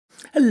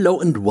Hello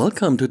and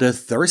welcome to the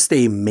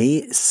Thursday,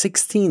 May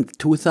 16th,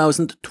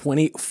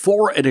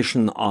 2024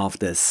 edition of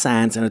the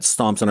SANS and its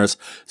Storm Center's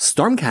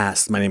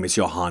Stormcast. My name is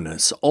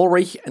Johannes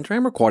Ulrich and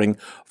I'm recording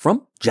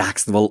from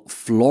Jacksonville,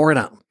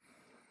 Florida.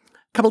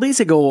 A couple days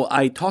ago,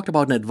 I talked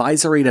about an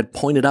advisory that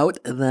pointed out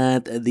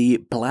that the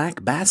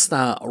Black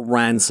Basta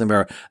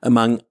ransomware,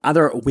 among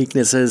other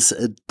weaknesses,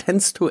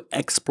 tends to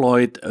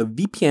exploit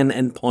VPN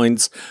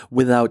endpoints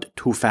without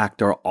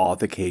two-factor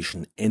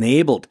authentication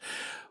enabled.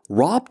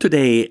 Rob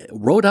today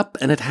wrote up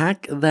an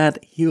attack that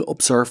he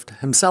observed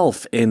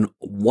himself in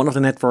one of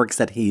the networks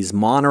that he's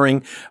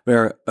monitoring,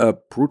 where a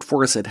brute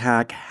force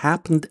attack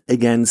happened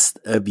against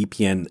a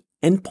VPN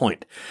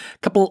endpoint. A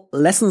couple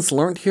lessons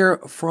learned here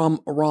from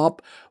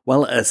Rob.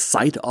 Well,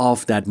 aside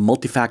of that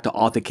multi-factor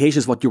authentication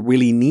is what you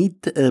really need,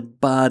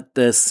 but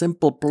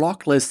simple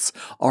block lists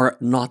are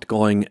not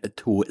going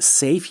to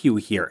save you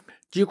here.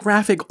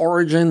 Geographic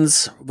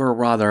origins were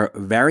rather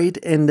varied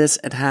in this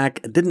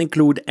attack. It didn't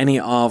include any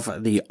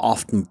of the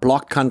often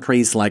blocked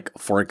countries like,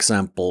 for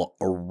example,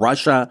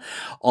 Russia.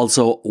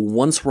 Also,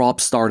 once Rob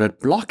started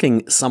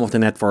blocking some of the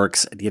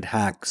networks the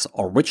attacks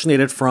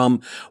originated from,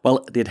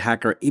 well, the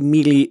attacker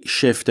immediately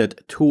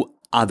shifted to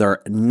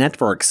other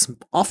networks.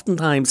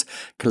 Oftentimes,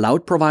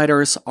 cloud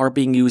providers are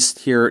being used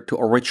here to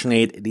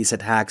originate these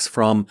attacks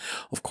from.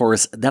 Of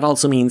course, that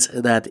also means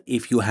that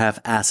if you have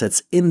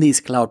assets in these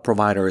cloud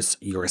providers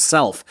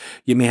yourself,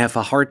 you may have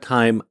a hard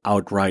time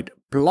outright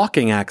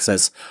blocking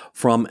access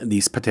from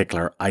these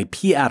particular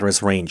IP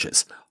address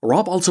ranges.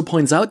 Rob also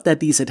points out that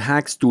these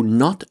attacks do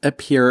not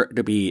appear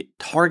to be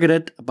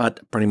targeted,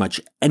 but pretty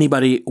much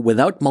anybody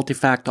without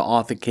multi-factor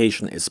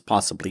authentication is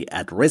possibly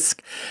at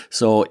risk.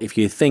 So if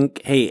you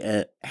think,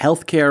 hey,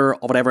 healthcare or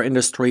whatever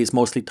industry is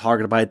mostly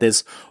targeted by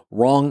this,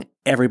 wrong.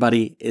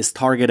 Everybody is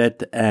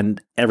targeted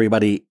and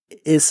everybody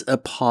is a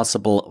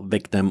possible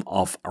victim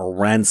of a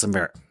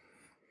ransomware.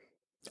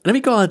 And then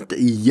we got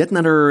yet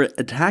another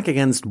attack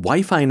against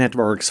Wi-Fi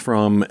networks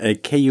from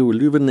KU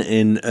Leuven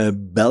in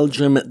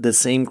Belgium. The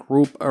same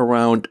group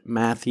around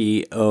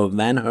Matthew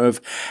Van Hoof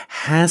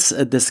has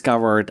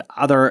discovered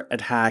other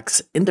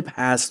attacks in the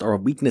past or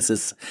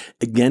weaknesses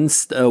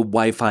against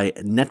Wi-Fi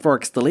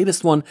networks. The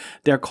latest one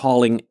they're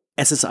calling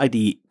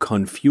SSID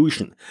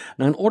confusion.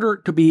 Now, in order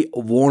to be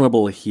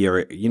vulnerable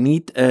here, you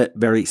need a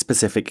very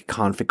specific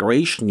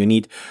configuration. You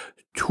need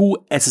two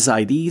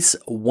SSIDs,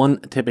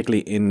 one typically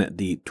in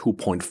the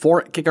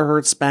 2.4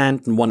 gigahertz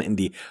band and one in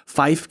the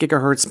 5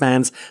 gigahertz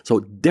bands.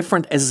 So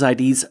different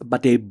SSIDs,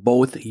 but they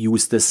both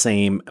use the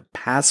same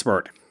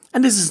password.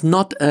 And this is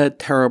not a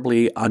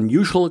terribly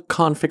unusual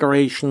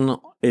configuration.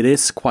 It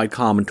is quite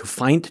common to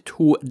find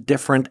two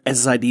different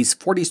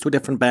SSIDs for these two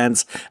different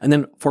bands, and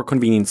then for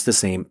convenience, the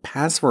same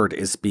password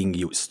is being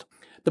used.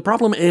 The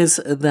problem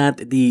is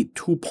that the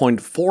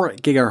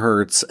 2.4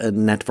 gigahertz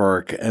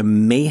network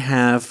may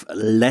have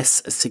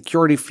less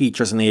security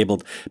features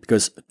enabled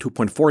because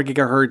 2.4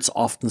 gigahertz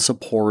often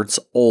supports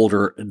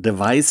older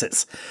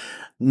devices.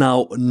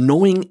 Now,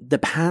 knowing the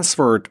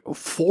password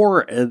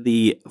for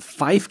the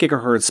 5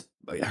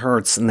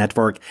 gigahertz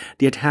network,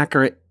 the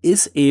attacker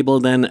is able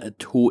then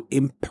to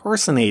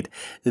impersonate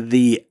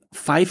the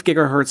 5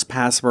 gigahertz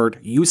password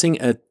using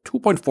a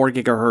 2.4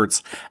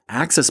 gigahertz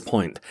access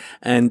point.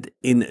 And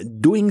in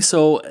doing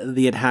so,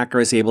 the attacker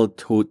is able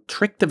to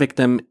trick the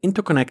victim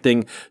into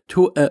connecting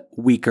to a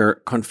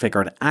weaker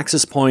configured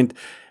access point.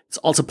 It's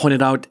also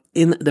pointed out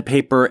in the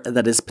paper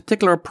that is a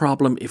particular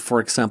problem if,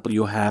 for example,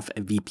 you have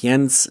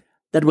VPNs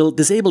that will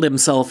disable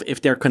themselves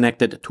if they're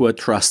connected to a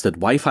trusted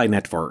Wi-Fi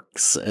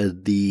networks.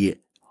 The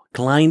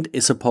client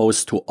is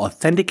supposed to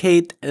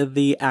authenticate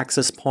the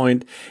access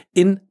point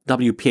in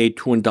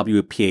WPA2 and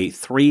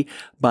WPA3,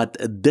 but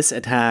this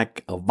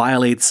attack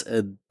violates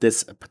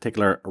this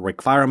particular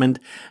requirement,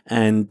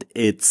 and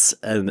it's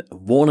a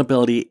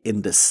vulnerability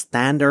in the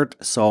standard,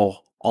 so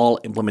all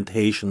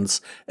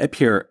implementations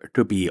appear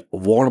to be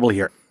vulnerable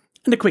here.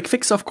 And the quick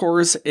fix, of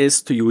course,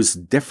 is to use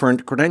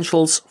different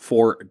credentials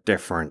for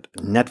different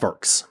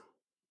networks.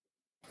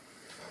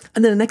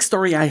 And then the next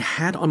story I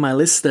had on my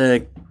list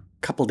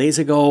couple days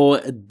ago,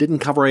 didn't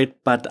cover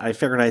it, but I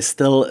figured I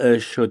still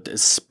should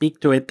speak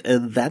to it.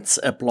 That's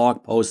a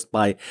blog post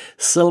by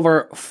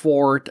Silver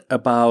Ford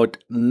about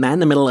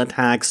man-in-the-middle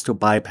attacks to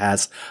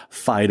bypass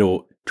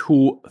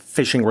FIDO2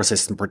 phishing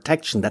resistant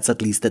protection. That's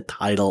at least the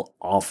title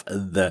of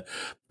the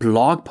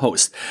blog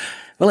post.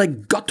 Well, I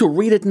got to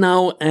read it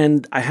now,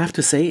 and I have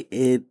to say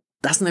it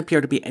doesn't appear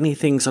to be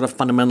anything sort of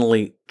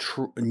fundamentally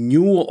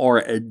new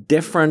or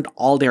different.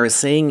 All they're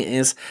saying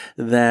is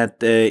that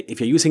if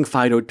you're using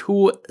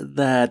FIDO2,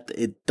 that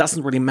it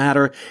doesn't really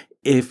matter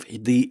if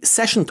the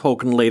session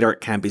token later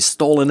can be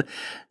stolen.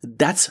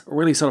 That's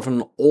really sort of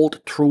an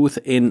old truth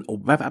in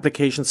web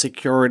application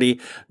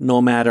security.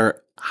 No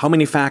matter how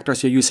many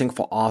factors you're using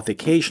for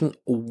authentication,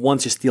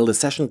 once you steal the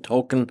session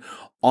token,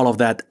 all of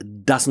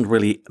that doesn't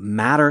really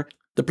matter.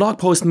 The blog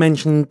post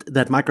mentioned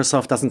that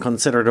Microsoft doesn't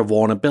consider the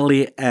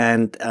vulnerability,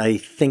 and I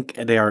think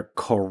they are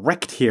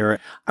correct here.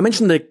 I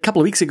mentioned a couple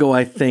of weeks ago,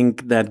 I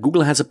think, that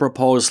Google has a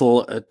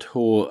proposal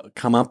to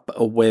come up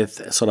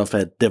with sort of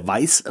a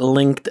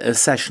device-linked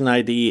session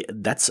ID.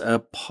 That's a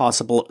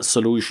possible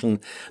solution.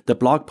 The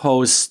blog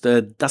post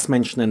does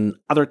mention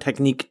another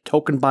technique,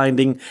 token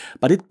binding,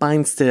 but it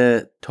binds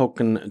the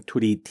token to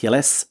the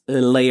TLS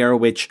layer,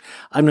 which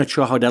I'm not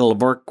sure how that'll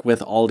work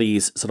with all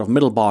these sort of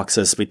middle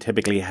boxes we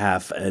typically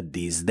have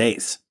these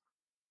days.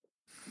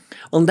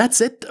 Well, that's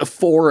it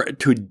for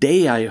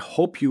today. I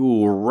hope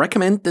you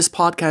recommend this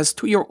podcast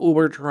to your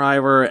Uber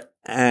driver,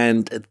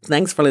 and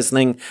thanks for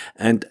listening,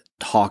 and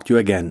talk to you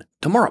again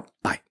tomorrow.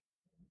 Bye.